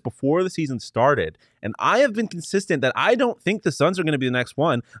this before the season started, and I have been consistent that I don't think the Suns are going to be the next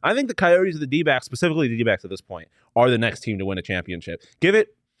one. I think the Coyotes or the D-backs, specifically the D-backs at this point, are the next team to win a championship. Give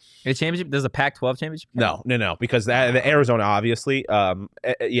it. A championship? There's a Pac-12 championship? No, because the Arizona, obviously.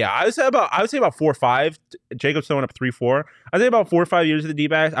 Yeah, I would say about 4 or 5. Jacob's throwing up 3-4. I'd say about 4 or 5 years of the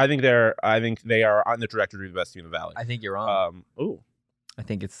D-backs. I think they are on the trajectory of the best team in the Valley. I think you're wrong. Ooh. I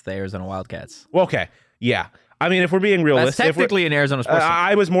think it's the Arizona Wildcats. Well, okay. Yeah. I mean, if we're being realistic, that's technically an Arizona sports team.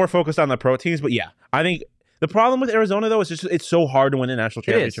 I was more focused on the pro teams, but yeah, I think the problem with Arizona though is it's so hard to win a national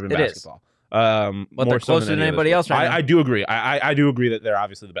championship in basketball. But they're closer than anybody else right now. I do agree. I do agree that they're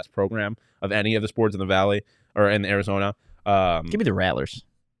obviously the best program of any of the sports in the Valley or in Arizona. Give me the Rattlers.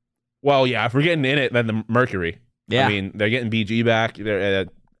 Well, yeah, if we're getting in it, then the Mercury. Yeah. I mean, they're getting BG back.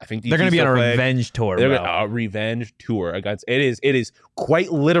 I think they're going to be on a revenge tour. A revenge tour against it is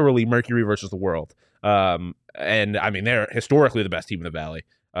quite literally Mercury versus the world. And I mean, they're historically the best team in the Valley.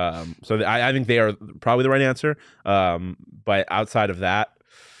 So I think they are probably the right answer. But outside of that,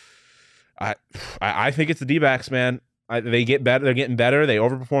 I think it's the D-backs, man. They get better. They're getting better. They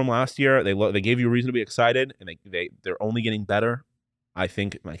overperformed last year. They gave you a reason to be excited, and they're only getting better. I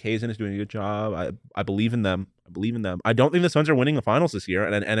think Mike Hazen is doing a good job. I believe in them. I don't think the Suns are winning the finals this year.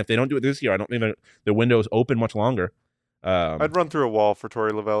 And if they don't do it this year, I don't think their window is open much longer. I'd run through a wall for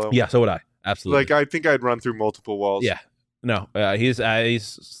Torey Lovello. Yeah, so would I. Absolutely. Like, I think I'd run through multiple walls. Yeah. No, he's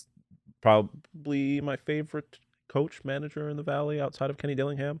probably my favorite coach manager in the Valley outside of Kenny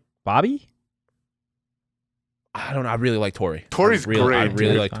Dillingham. Bobby? I don't know. I really like Torey. Torey's great. I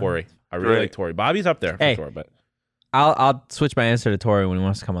really like Torey. Like Torey. Bobby's up there for sure, but I'll switch my answer to Torey when he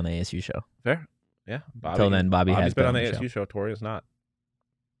wants to come on the ASU show. Fair. Yeah. Until then, Bobby's been on the ASU show. Torey is not.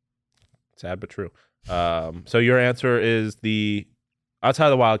 Sad but true. So your answer is outside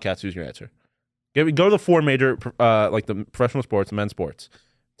of the Wildcats. Who's your answer? Go to the four major, like the professional sports, men's sports.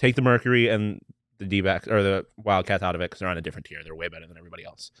 Take the Mercury and the D-backs or the Wildcats out of it because they're on a different tier. They're way better than everybody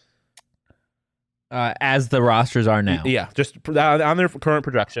else. As the rosters are now. Yeah, just on their current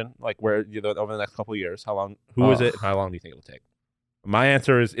projection, like where over the next couple of years, who is it? How long do you think it'll take? My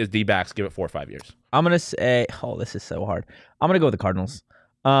answer is D-backs. Give it 4 or 5 years. I'm gonna say, this is so hard. I'm gonna go with the Cardinals.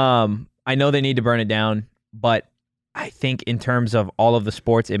 I know they need to burn it down, but I think in terms of all of the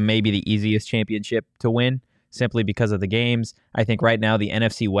sports, it may be the easiest championship to win simply because of the games. I think right now the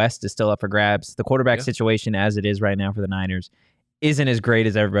NFC West is still up for grabs. The quarterback situation as it is right now for the Niners isn't as great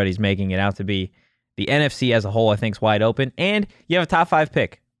as everybody's making it out to be. The NFC as a whole, I think, is wide open. And you have a top 5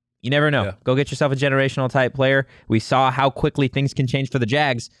 pick. You never know. Yeah. Go get yourself a generational type player. We saw how quickly things can change for the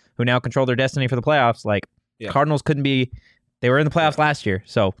Jags, who now control their destiny for the playoffs. Cardinals couldn't be... They were in the playoffs last year,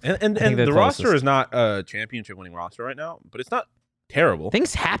 so... And the roster is not a championship-winning roster right now, but it's not terrible.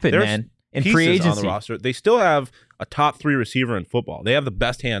 Things happen, man. In free agency. On the roster. They still have a top 3 receiver in football. They have the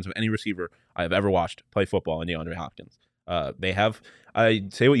best hands of any receiver I've ever watched play football in DeAndre Hopkins. They have...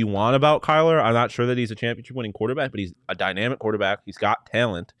 say what you want about Kyler. I'm not sure that he's a championship-winning quarterback, but he's a dynamic quarterback. He's got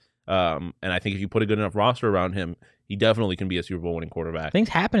talent. And I think if you put a good enough roster around him, he definitely can be a Super Bowl-winning quarterback. Things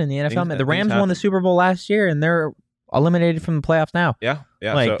happen in the NFL. The Rams won the Super Bowl last year, and they're eliminated from the playoffs now. Yeah.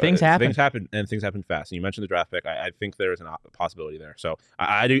 Things happen. Things happen, and things happen fast. And you mentioned the draft pick. I think there is a possibility there. So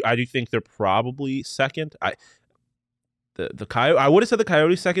I do think they're probably second. I would have said the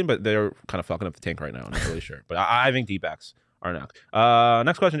Coyotes second, but they're kind of fucking up the tank right now. I'm not really sure. But I think D-backs are next.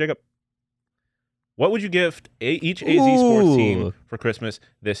 Next question, Jacob. What would you gift each AZ sports team for Christmas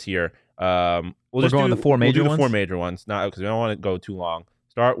this year? We're going the four major ones? The 4 major ones, not because we don't want to go too long.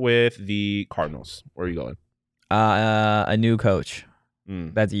 Start with the Cardinals. Where are you going? A new coach.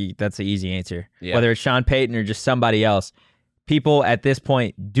 That's the easy answer. Yeah. Whether it's Sean Payton or just somebody else. People at this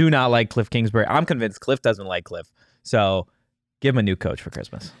point do not like Cliff Kingsbury. I'm convinced Cliff doesn't like Cliff. So give him a new coach for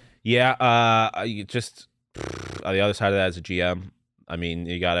Christmas. Yeah. Just on the other side of that is a GM. I mean,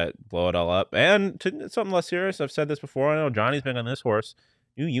 you got to blow it all up. And to something less serious, I've said this before. I know Johnny's been on this horse.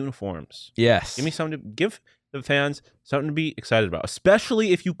 New uniforms. Yes. Give the fans something to be excited about,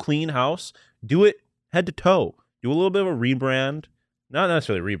 especially if you clean house. Do it head to toe. Do a little bit of a rebrand. Not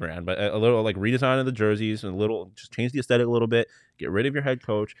necessarily rebrand, but a little like redesign of the jerseys and just change the aesthetic a little bit. Get rid of your head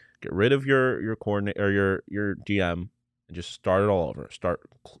coach. Get rid of your coordinator or your GM, and just start it all over. Start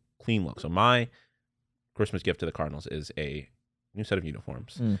clean look. So my Christmas gift to the Cardinals is a new set of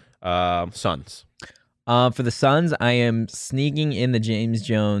uniforms. Suns. For the Suns, I am sneaking in the James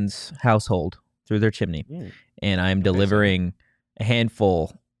Jones household through their chimney, and I'm delivering a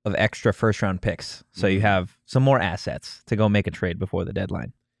handful of extra first-round picks. So you have some more assets to go make a trade before the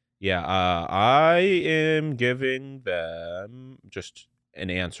deadline. Yeah, I am giving them just an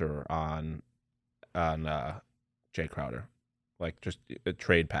answer on Jay Crowder. Like just a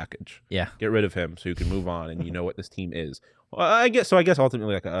trade package. Yeah. Get rid of him so you can move on and you know what this team is. Well, I guess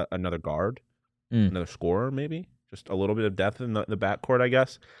ultimately like another guard, another scorer maybe. Just a little bit of depth in the backcourt, I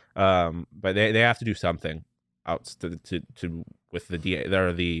guess. But they have to do something out to with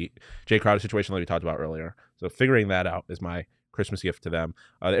the Jay Crowder situation that we talked about earlier. So figuring that out is my Christmas gift to them.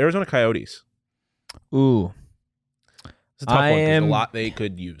 The Arizona Coyotes. Ooh. It's a tough one. There's a lot they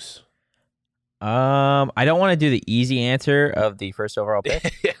could use. I don't want to do the easy answer of the first overall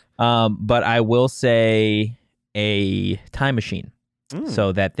pick. But I will say a time machine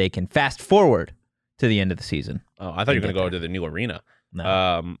so that they can fast forward to the end of the season. Oh, I thought you were going to go to the new arena.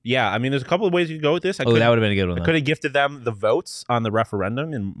 No. Yeah, I mean, there's a couple of ways you could go with this. That would have been a good one. I could have gifted them the votes on the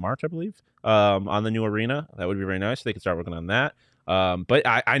referendum in March, I believe, on the new arena. That would be very nice. They could start working on that. But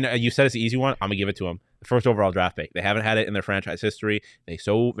I know you said it's the easy one. I'm going to give it to them. The first overall draft pick. They haven't had it in their franchise history. They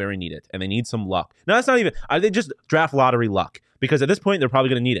so very need it, and they need some luck. No, that's not even. They just draft lottery luck because at this point they're probably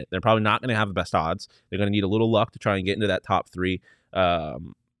going to need it. They're probably not going to have the best odds. They're going to need a little luck to try and get into that top 3.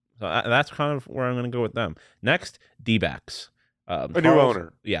 So that's kind of where I'm going to go with them. Next, D-backs. New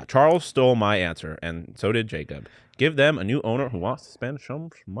owner. Yeah, Charles stole my answer, and so did Jacob. Give them a new owner who wants to spend some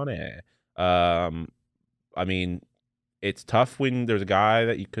money. I mean, it's tough when there's a guy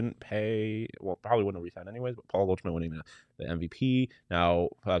that you couldn't pay. Well, probably wouldn't resign anyways, but Paul Goldschmidt winning the MVP. Now,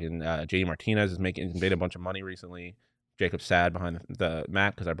 fucking JD Martinez is made a bunch of money recently. Jacob's sad behind the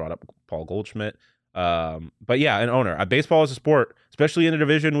mat because I brought up Paul Goldschmidt. But yeah, an owner. Baseball is a sport, especially in a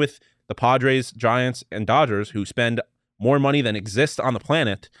division with the Padres, Giants, and Dodgers, who spend more money than exists on the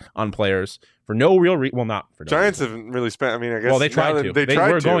planet on players for no real reason. Well, not for no Giants reason. haven't really spent. I mean, I guess. Well, they tried to. They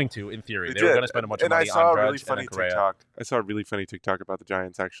were going to, in theory. They were going to spend a bunch of money on Judge and Correa. I saw a really funny TikTok about the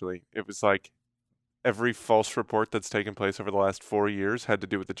Giants, actually. It was like every false report that's taken place over the last 4 years had to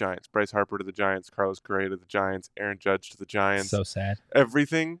do with the Giants. Bryce Harper to the Giants, Carlos Correa to the Giants, Aaron Judge to the Giants. So sad.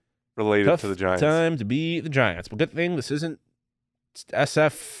 Everything related to the Giants. Time to be the Giants. Well, good thing this isn't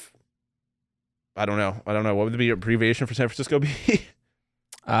SF. I don't know. What would the abbreviation for San Francisco be?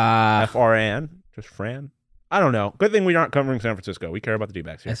 FRN? Just Fran? I don't know. Good thing we aren't covering San Francisco. We care about the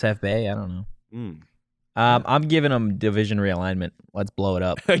D-backs here. SF Bay? I don't know. I'm giving them division realignment. Let's blow it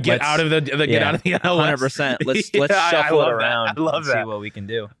up. Get out of the NL 100%. Let's shuffle it around. I love that. See what we can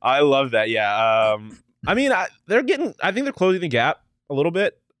do. I love that. Yeah. I mean, I think they're closing the gap a little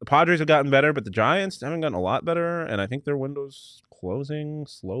bit. The Padres have gotten better, but the Giants haven't gotten a lot better, and I think their window's closing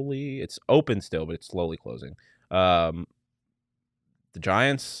slowly. It's open still, but it's slowly closing. The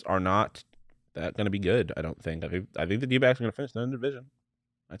Giants are not that going to be good, I don't think. I think the D-backs are going to finish in the division.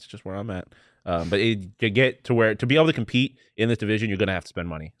 That's just where I'm at. But to get to where to be able to compete in this division, you're going to have to spend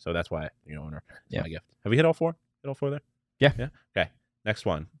money. So that's why owner. Yeah. My gift. Have we hit all four? Hit all four there? Yeah. Yeah. Okay. Next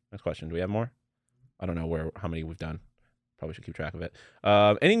question. Do we have more? I don't know how many we've done. Probably should keep track of it.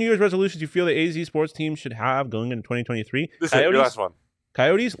 Any New Year's resolutions you feel the AZ sports team should have going into 2023? This is your last one.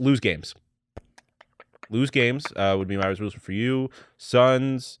 Coyotes, lose games. Lose games would be my resolution for you.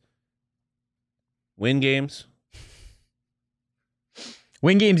 Suns, win games.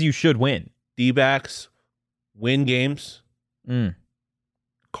 Win games you should win. D-backs, win games.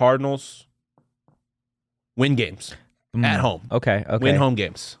 Cardinals, win games. At home. Okay. Win home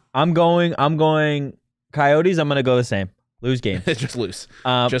games. I'm going Coyotes, I'm going to go the same. Lose games. Just lose.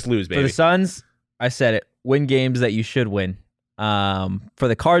 Just lose, baby. For the Suns, I said it. Win games that you should win. For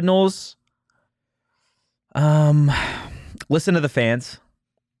the Cardinals, listen to the fans.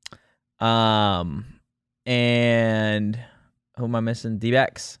 And who am I missing?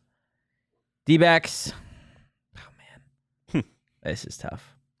 D-backs. Oh, man. This is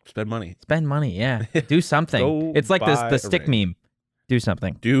tough. Spend money, yeah. Do something. It's like the stick meme. Do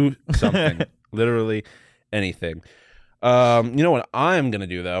something. Literally anything. You know what I'm going to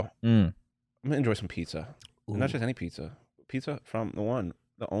do, though? I'm going to enjoy some pizza. Not just any pizza. Pizza from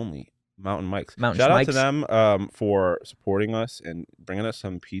the only Mountain Mike's. Shout out to them for supporting us and bringing us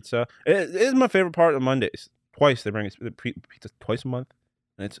some pizza. It is my favorite part of Mondays. Twice. They bring us pizza twice a month,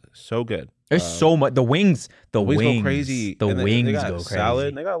 and it's so good. There's so much. The wings go crazy. The wings they got go crazy. Salad.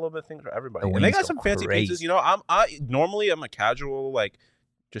 And they got a little bit of things for everybody. And they got some fancy pizzas. I'm a casual,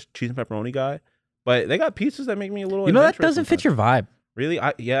 just cheese and pepperoni guy. But they got pizzas that make me a little that doesn't fit your vibe. Really?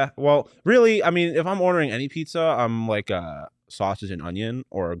 Well, really, I mean, if I'm ordering any pizza, I'm like a sausage and onion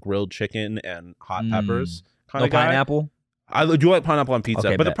or a grilled chicken and hot peppers kind of guy. Pineapple? I do like pineapple on pizza.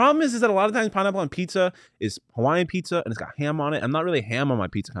 Okay, but the problem is that a lot of times pineapple on pizza is Hawaiian pizza and it's got ham on it. I'm not really a ham on my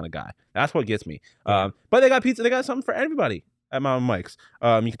pizza kind of guy. That's what gets me. But they got pizza. They got something for everybody at Mountain Mike's.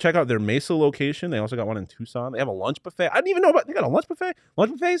 You can check out their Mesa location. They also got one in Tucson. They have a lunch buffet. I didn't even know they got a lunch buffet.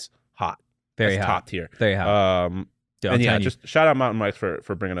 Lunch buffets? Hot. Very That's hot. Top tier. Very hot. And yeah, just shout out Mountain Mike's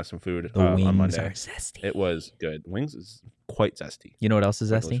for bringing us some food on Monday. Wings are zesty. It was good. Wings is quite zesty. You know what else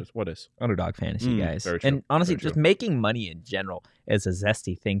is zesty? Delicious. What is? Underdog fantasy, guys. Very true. And honestly, Very just true. making money in general is a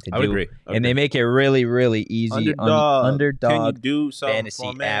zesty thing to do. I would agree. And they make it really, really easy on Underdog Can you do something Fantasy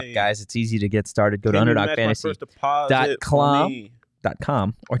for me? app, guys. It's easy to get started. Go to Can you match my first deposit for me?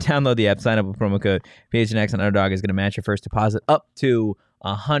 underdogfantasy.com or download the app, sign up with promo code PHNX, and Underdog is going to match your first deposit up to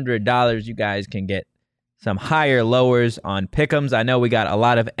 $100. You guys can get some higher lowers on pick'ems. I know we got a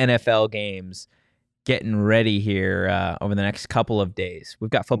lot of NFL games getting ready here over the next couple of days. We've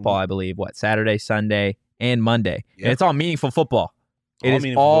got football, I believe, Saturday, Sunday, and Monday. Yep. And it's all meaningful football. It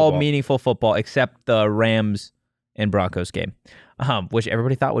is all meaningful football except the Rams and Broncos game, which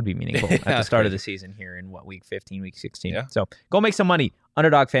everybody thought would be meaningful at the start of the season here in week 15, week 16. Yeah. So go make some money.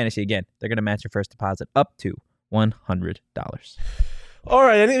 Underdog Fantasy, again, they're going to match your first deposit up to $100. All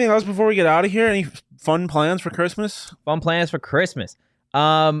right. Anything else before we get out of here? Any fun plans for Christmas? Fun plans for Christmas.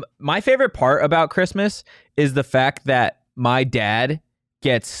 My favorite part about Christmas is the fact that my dad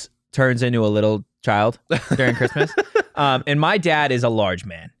turns into a little child during Christmas. And my dad is a large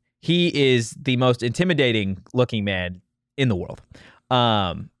man. He is the most intimidating looking man in the world.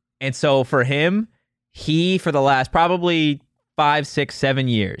 And so for him, for the last probably 5, 6, 7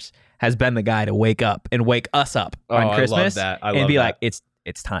 years has been the guy to wake up and wake us up on Christmas. I love that. And be like, it's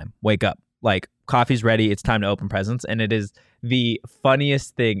time. Wake up. Like, coffee's ready. It's time to open presents. And it is the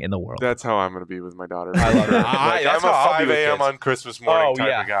funniest thing in the world. That's how I'm going to be with my daughter. I love that. I'm a 5 a.m. on Christmas morning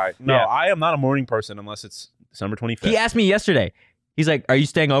type of guy. No, I am not a morning person unless it's December 25th. He asked me yesterday. He's like, "Are you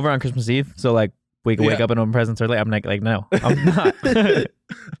staying over on Christmas Eve? So like we can wake up and open presents early?" I'm like no, I'm not.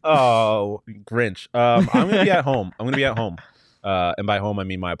 Oh, Grinch. I'm gonna be at home. And by home I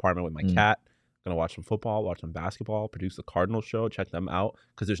mean my apartment with my cat. Gonna watch some football, watch some basketball, produce the Cardinals show, check them out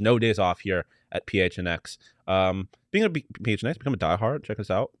because there's no days off here at PHNX. Being a PHNX, become a diehard. Check us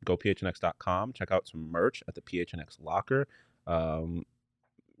out. Go phnx.com. Check out some merch at the PHNX locker.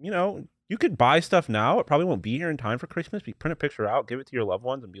 You could buy stuff now. It probably won't be here in time for Christmas. But print a picture out, give it to your loved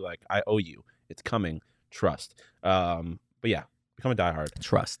ones, and be like, "I owe you. It's coming. Trust." But yeah, become a diehard.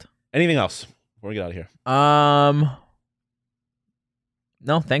 Trust. Anything else before we get out of here?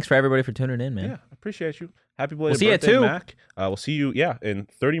 No, thanks for everybody for tuning in, man. Yeah, appreciate you. Happy belated see you birthday, too. Mac. We'll see you, in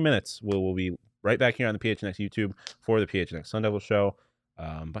 30 minutes. We'll be right back here on the PHNX YouTube for the PHNX Sun Devil Show.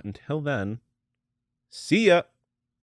 But until then, see ya.